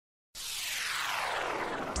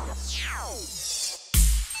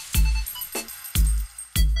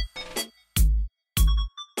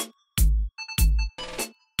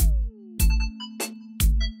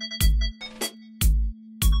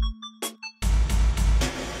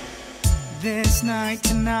This night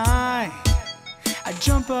tonight, I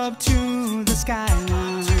jump up to the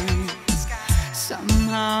skyline.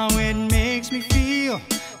 Somehow it makes me feel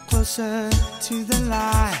closer to the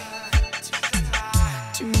light.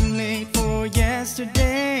 Too late for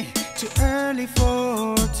yesterday, too early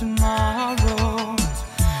for tomorrow.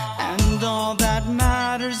 And all that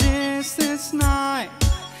matters is this night,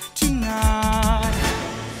 tonight.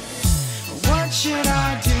 What should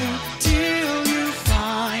I do till you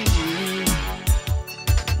find you?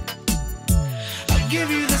 I'll give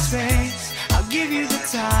you the space, I'll give you the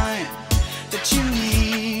time that you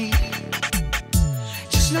need.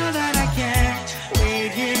 Just know that I can't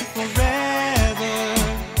wait here forever,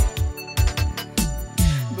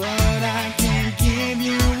 but I can give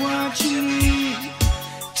you what you need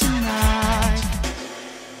tonight.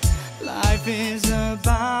 Life is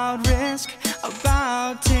about risk,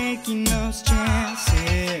 about taking those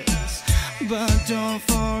chances. But don't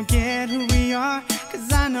forget who we are,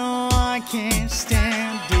 'cause I know I can't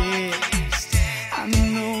stand it. I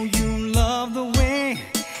know you love the way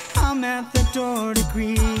I'm at the door to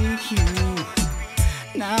greet you.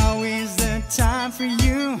 Now is the time for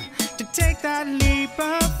you to take that leap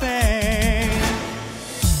of faith.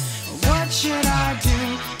 What should I do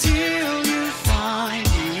till you find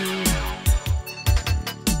you?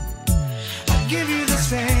 I'll give you the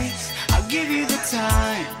space, I'll give you the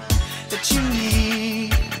time that you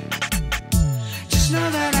need. Just know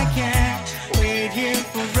that I can't wait here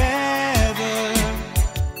forever,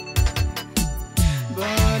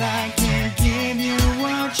 but I can give you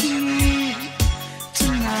what you need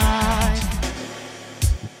tonight.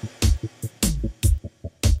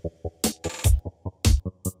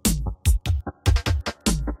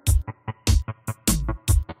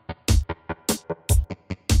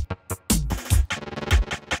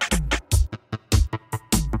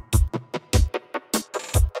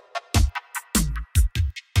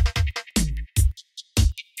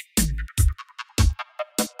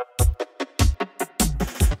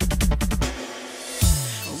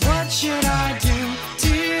 What should I do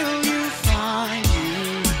till you find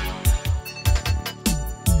you?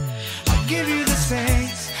 I'll give you the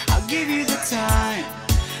space, I'll give you the time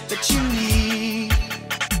that you need.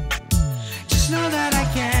 Just know that I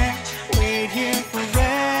can't wait here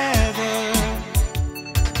forever,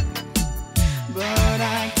 but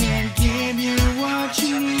I can give you what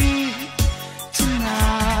you need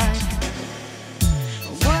tonight.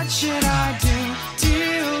 What should I do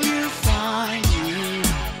till you find you?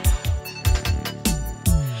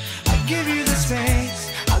 I'll give you the space,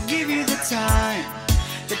 I'll give you the time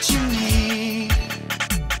that you need.